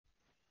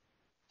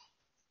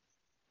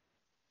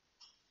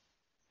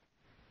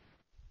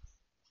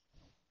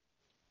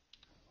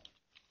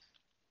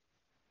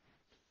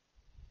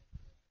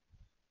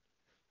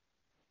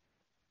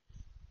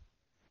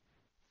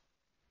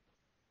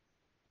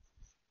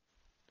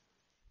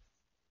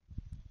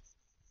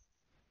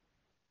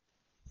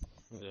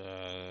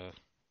Uh,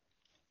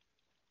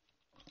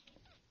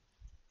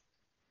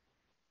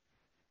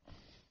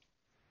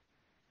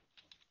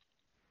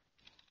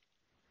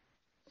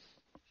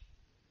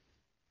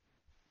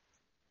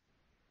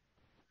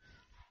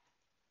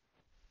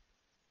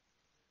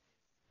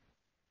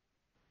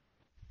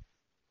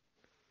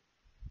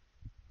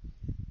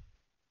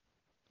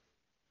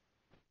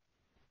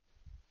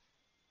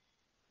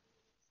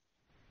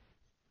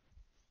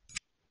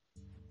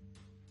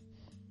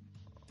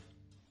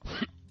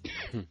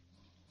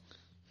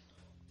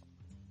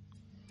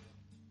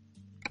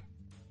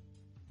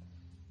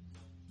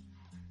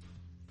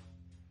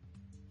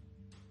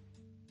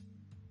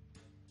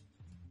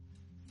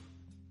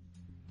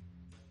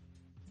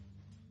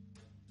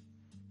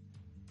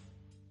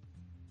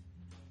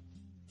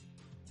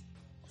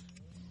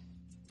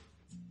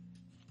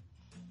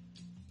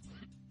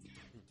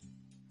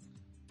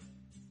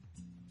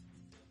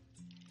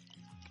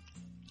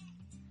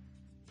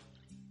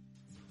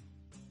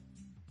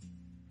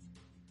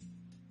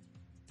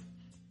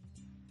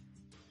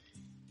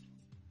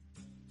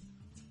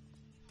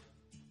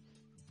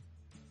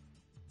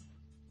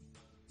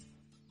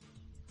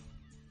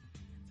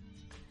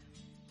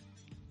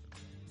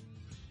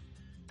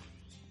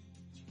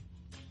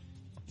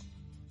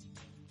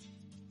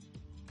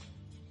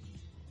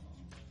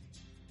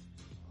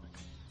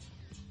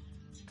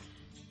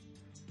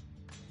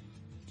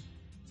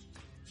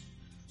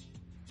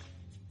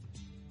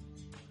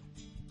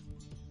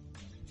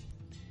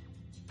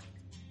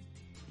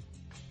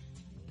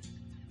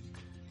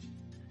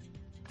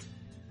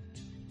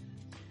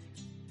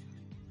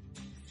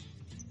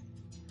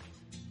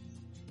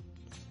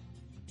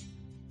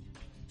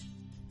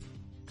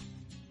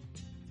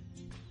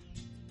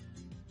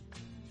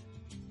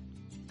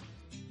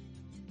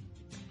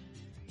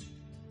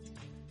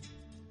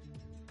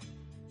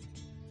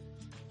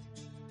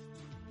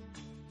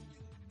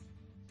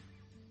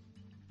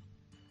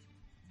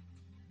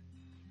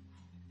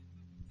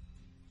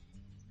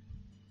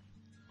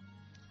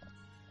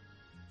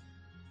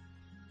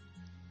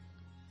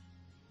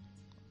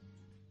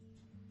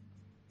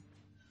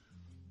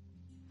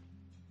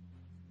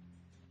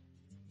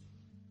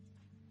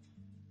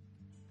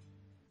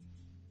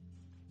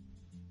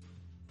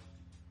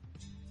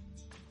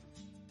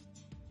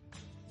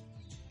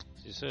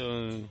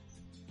 so,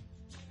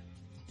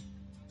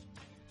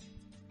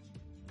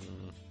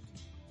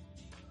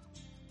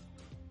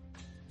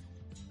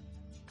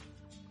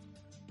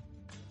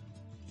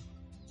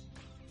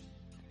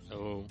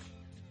 oh,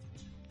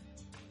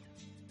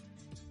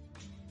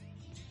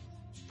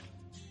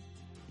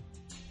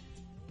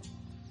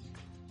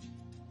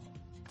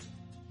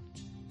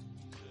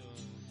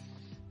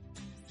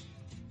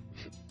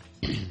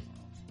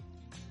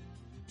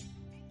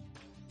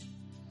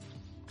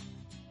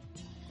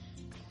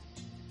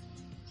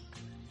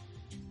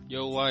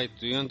 yo, White,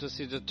 do you want to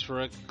see the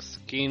truck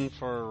skin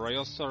for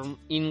RoyalStorm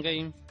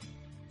in-game?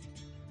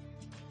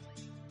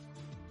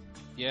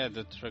 Yeah,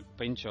 the truck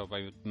paint job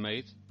I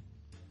made.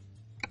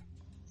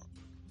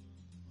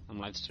 I'm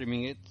live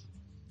streaming it.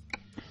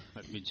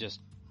 Let me just,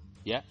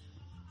 yeah.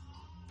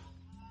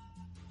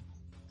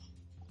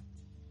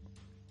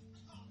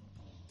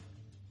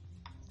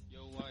 Yo,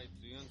 White,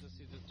 do you want to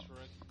see the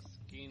truck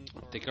skin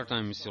for take your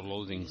time, it's still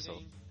loading, so.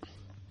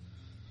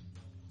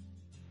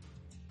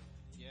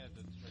 Yeah,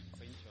 the truck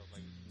paint job I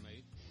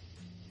made.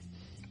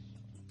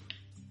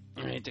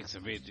 It takes a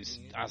bit. It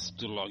has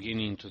to log in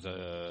into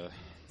the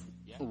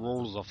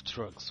Rules of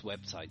Trucks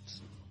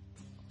website.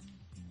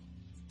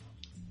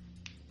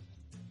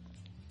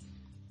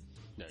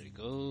 There it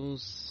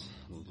goes.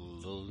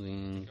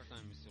 Loading.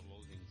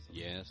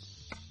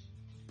 Yes.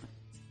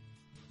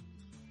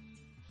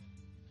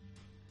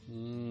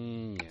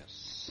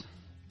 Yes.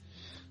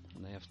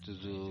 And I have to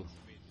do.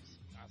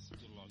 Has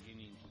to log in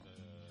into the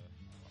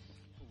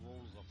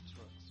Rules of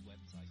Trucks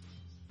website.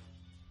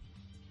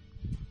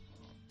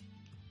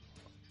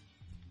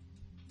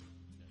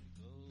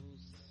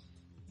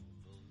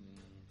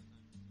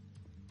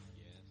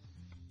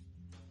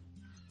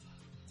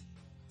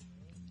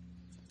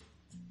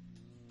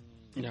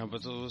 Yeah,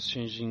 but I was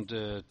changing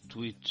the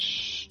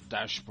Twitch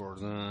dashboard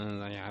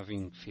and I'm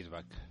having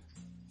feedback.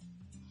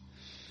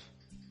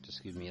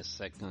 Just give me a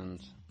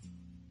second.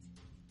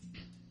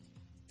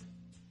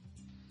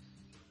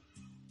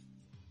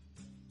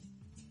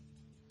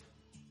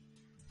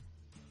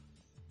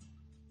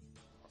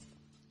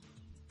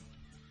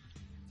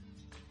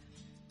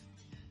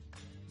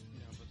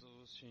 Yeah, but I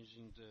was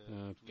changing the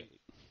okay.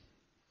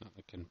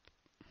 I can.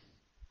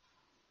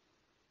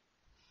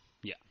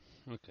 Yeah,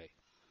 okay.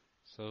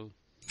 So.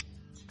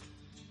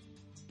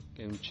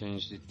 Game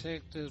change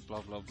detected,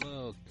 blah blah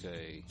blah,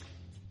 okay.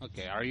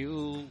 Okay, are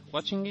you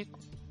watching it?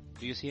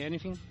 Do you see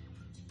anything?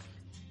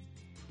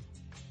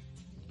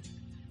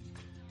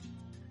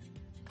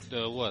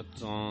 The what?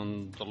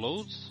 On the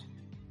loads?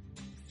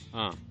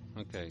 Ah,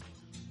 okay.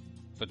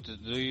 But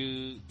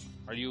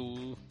are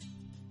you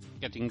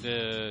getting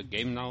the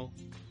game now?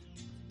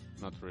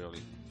 Not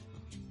really.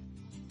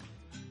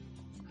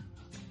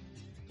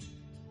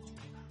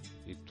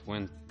 It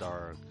went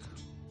dark.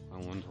 I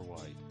wonder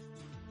why.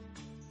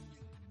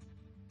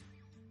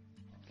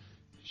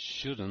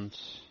 Shouldn't.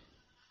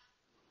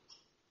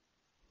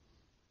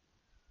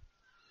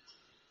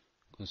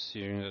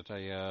 Considering that I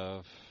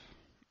have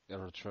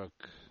Euro Truck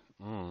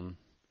on.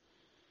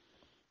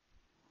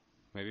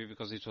 Maybe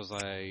because it was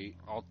I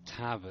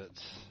alt-tab it,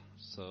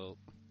 so...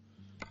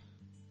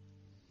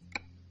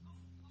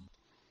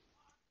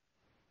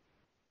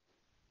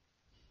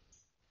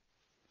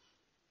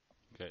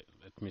 Okay,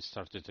 let me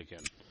start it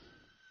again.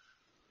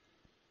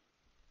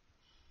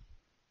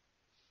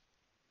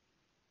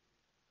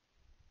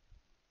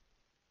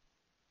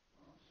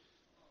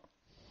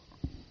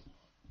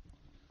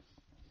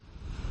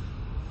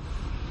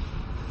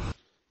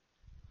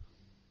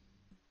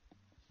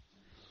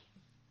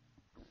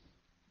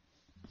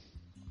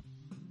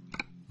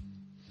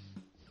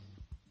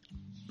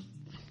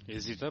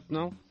 Is it up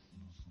now?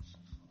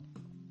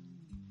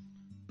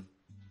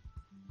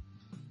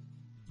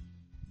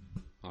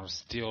 Or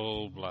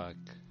still black?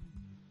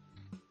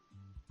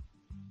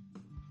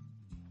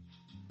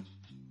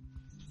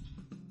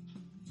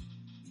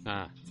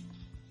 Ah.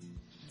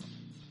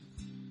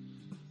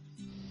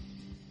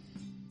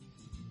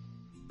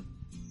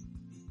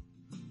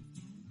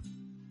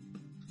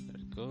 There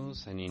it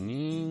goes, signing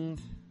in,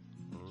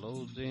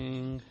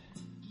 loading.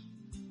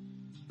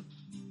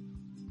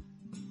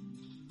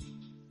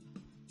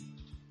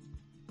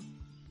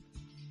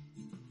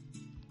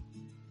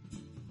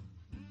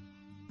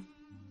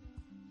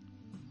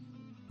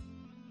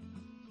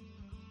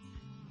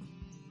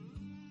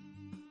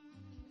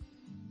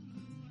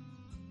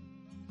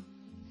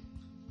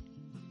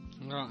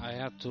 Well, I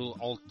had to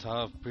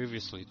alt-tab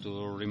previously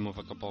to remove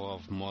a couple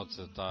of mods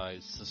that I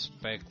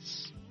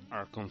suspect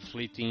are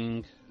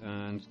conflicting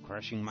and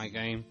crashing my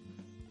game.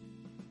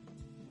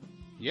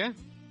 Yeah,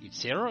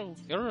 it's Euro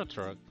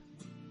Truck.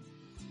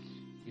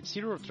 It's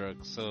Euro Truck,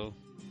 so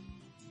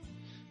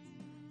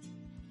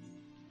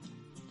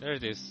there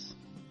it is.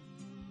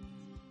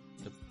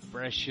 The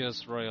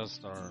precious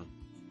RoyalStorm.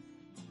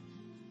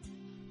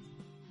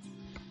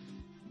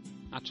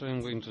 Actually,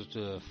 I'm going to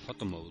the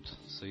photo mode,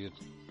 so you.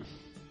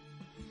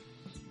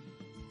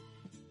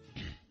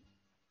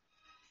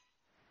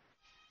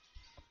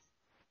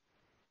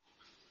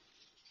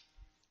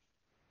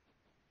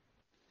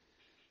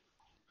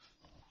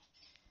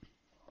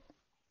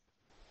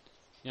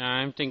 Yeah,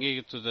 I'm taking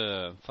it to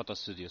the photo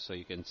studio so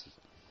you can see.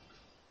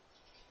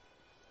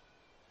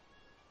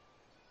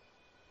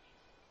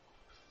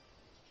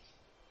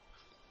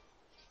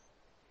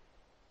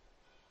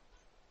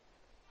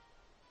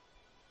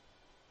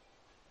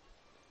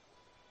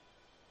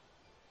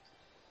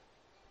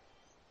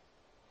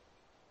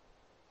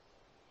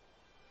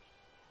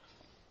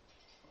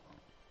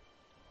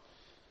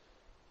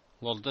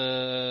 Well,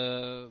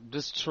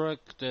 this truck,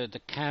 the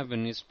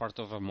cabin is part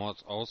of a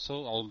mod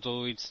also,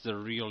 although it's the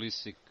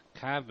realistic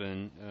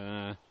cabin.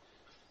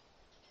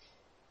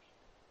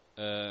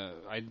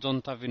 I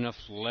don't have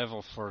enough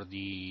level for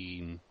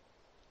this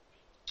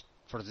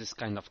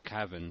kind of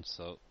cabin,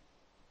 so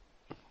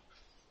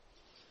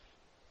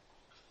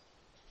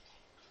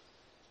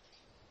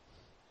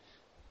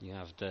you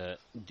have the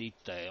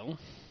detail.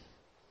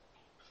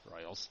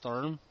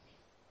 RoyalStorm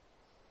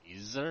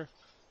is there?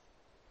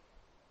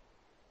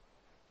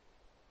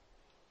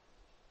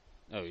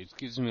 Oh, it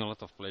gives me a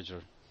lot of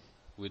pleasure.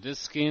 With this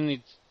skin, it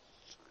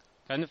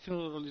kind of feel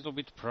a little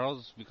bit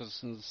proud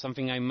because it's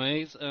something I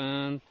made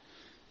and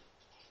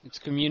it's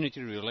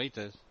community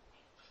related.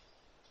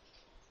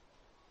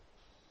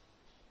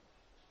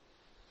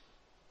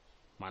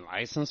 My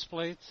license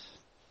plate.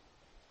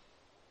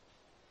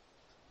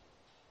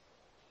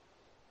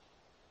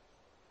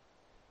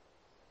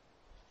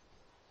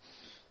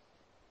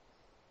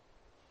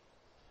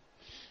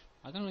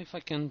 I don't know if I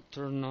can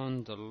turn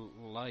on the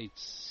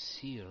lights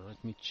here.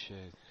 Let me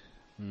check.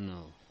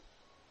 No.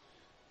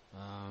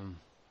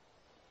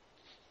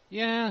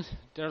 Yeah,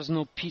 there's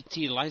no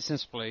PT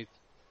license plate.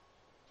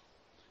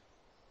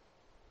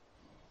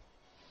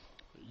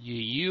 You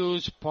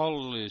use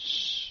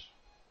Polish.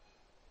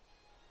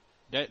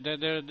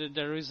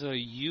 There is a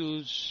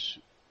huge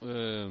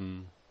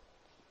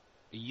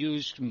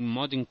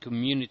modding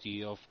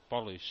community of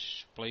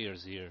Polish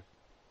players here.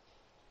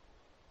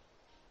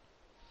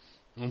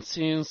 And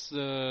since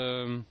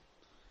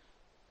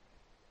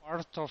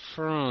part of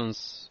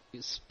France,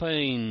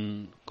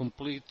 Spain,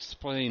 complete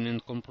Spain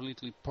and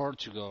completely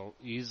Portugal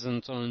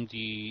isn't on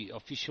the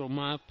official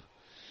map,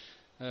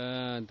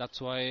 that's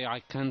why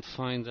I can't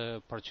find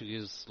a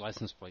Portuguese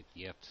license plate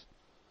yet.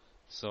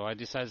 So I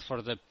decided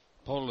for the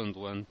Poland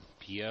one,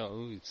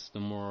 PL, it's the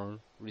more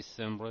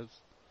resembled.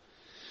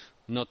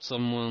 Not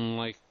someone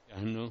like, I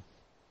don't know.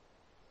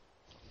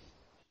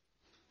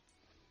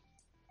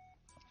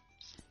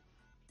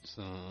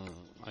 So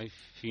I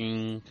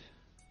think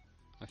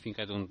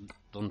I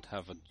don't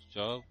have a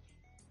job.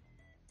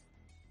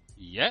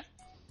 Yeah.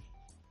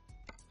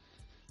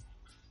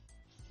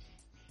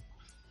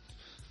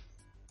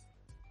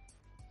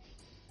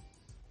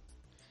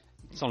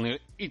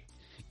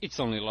 It's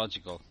only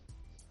logical.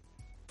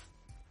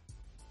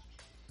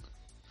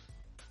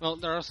 Well,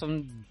 there are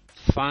some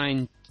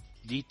fine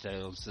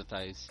details that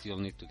I still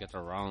need to get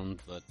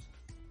around, but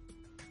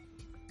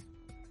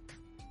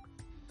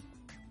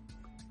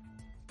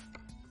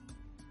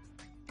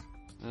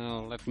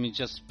let me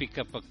just pick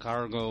up a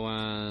cargo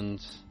and...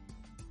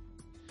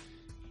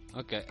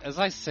 Okay, as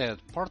I said,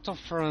 part of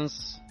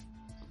France,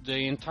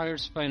 the entire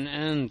Spain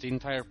and the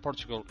entire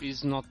Portugal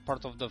is not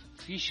part of the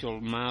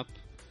official map.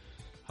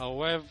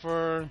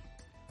 However,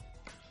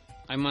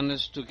 I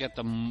managed to get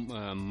the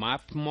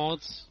map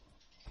mods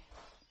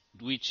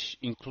which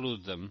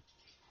include them.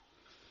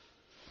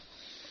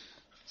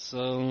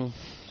 So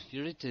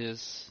here it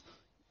is.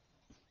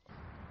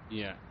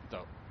 Yeah,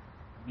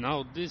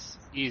 now this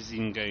is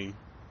in game.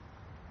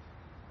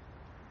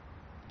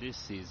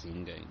 This is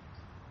in game.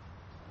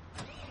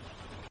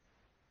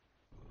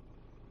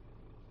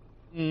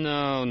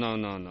 No.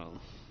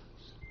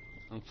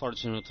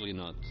 Unfortunately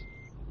not.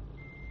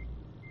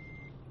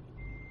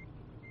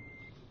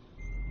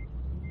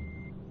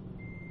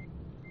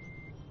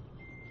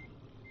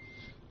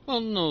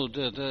 Well, no,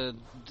 the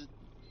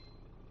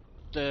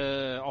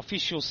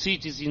official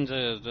cities in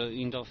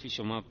the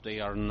official map, they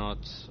are not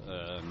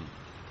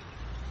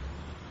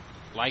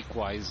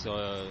likewise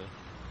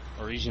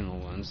original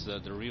ones,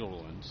 the real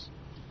ones.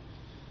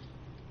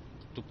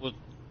 To put...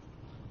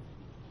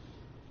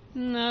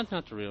 No,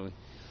 not really.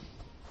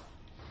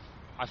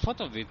 I thought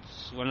of it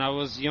when I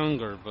was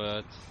younger,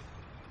 but...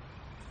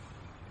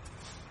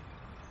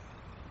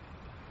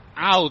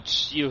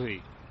 Ouch,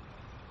 Yui!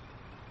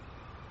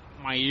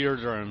 My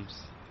eardrums.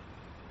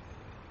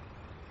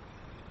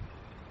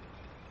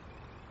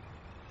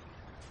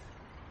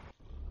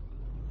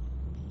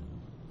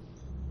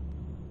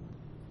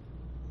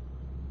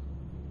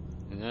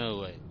 No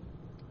way.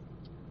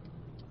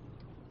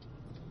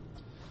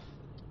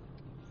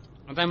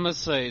 And I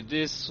must say,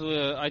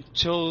 I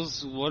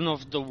chose one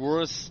of the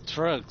worst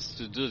trucks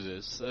to do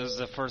this as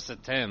the first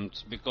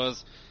attempt,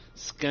 because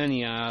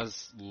Scania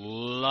has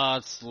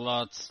lots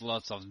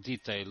of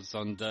details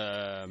on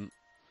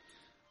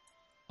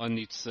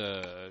its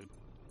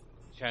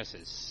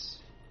chassis.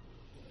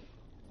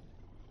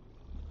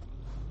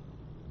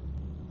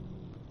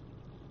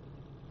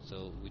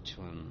 So which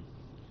one?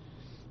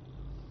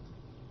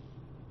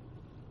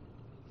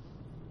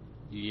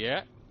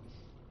 Yeah.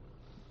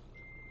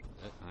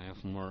 I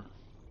have more.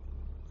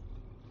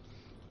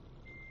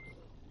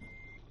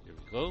 Here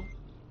we go.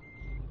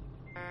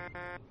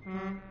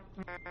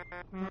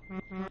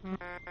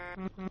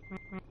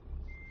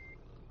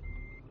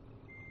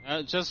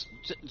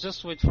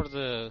 Just wait for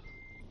the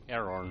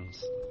air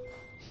horns.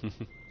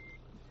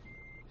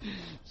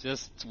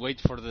 Just wait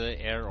for the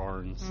air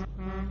horns.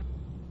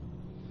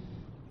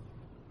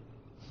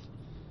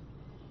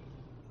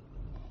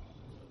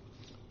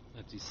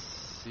 Let us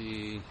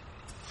see.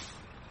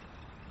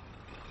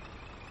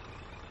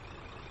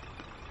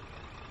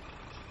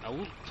 I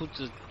would put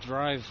the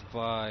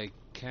drive-by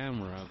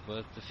camera,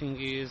 but the thing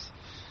is,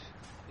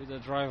 with the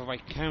drive-by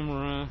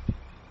camera,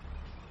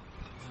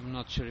 I'm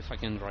not sure if I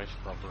can drive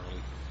properly.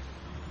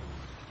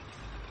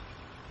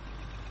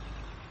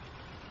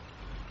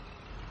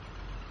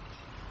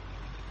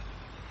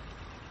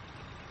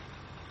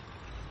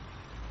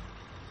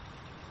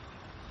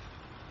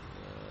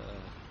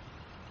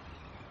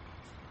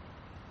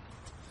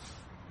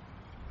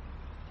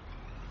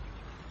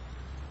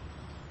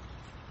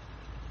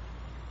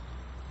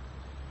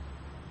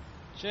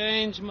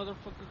 Change,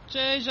 motherfucker,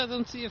 change! I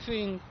don't see a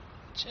thing.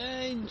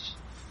 Change!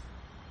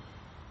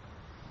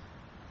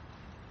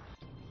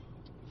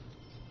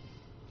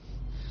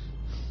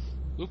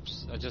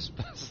 Oops, I just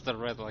passed the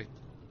red light.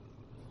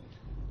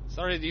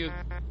 Sorry, dude.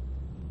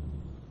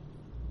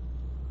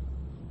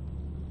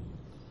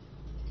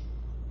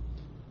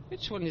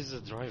 Which one is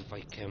the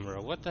drive-by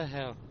camera? What the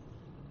hell?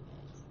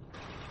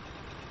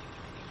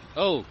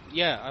 Oh,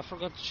 yeah, I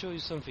forgot to show you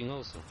something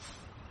also.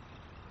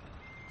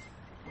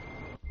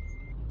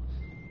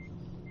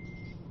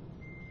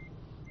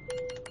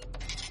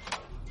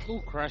 Oh,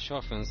 crash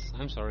offense.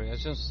 I'm sorry, I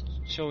was just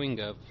showing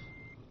up.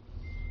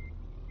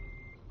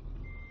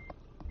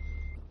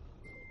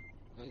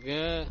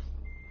 Okay.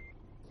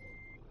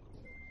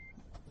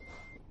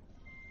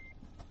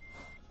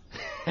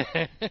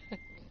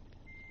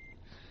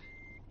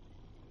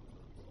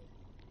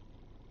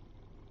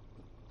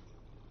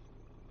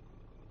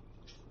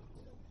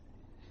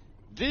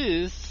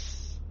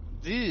 This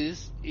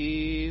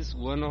is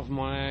one of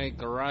my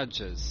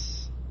garages.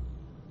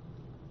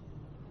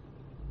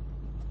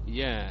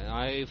 Yeah,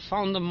 I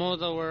found a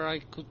model where I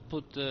could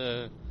put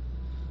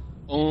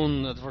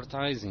own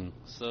advertising.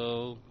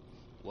 So,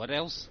 what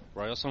else?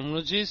 RoyalStorm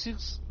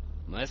Logistics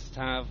must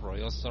have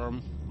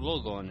RoyalStorm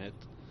logo on it.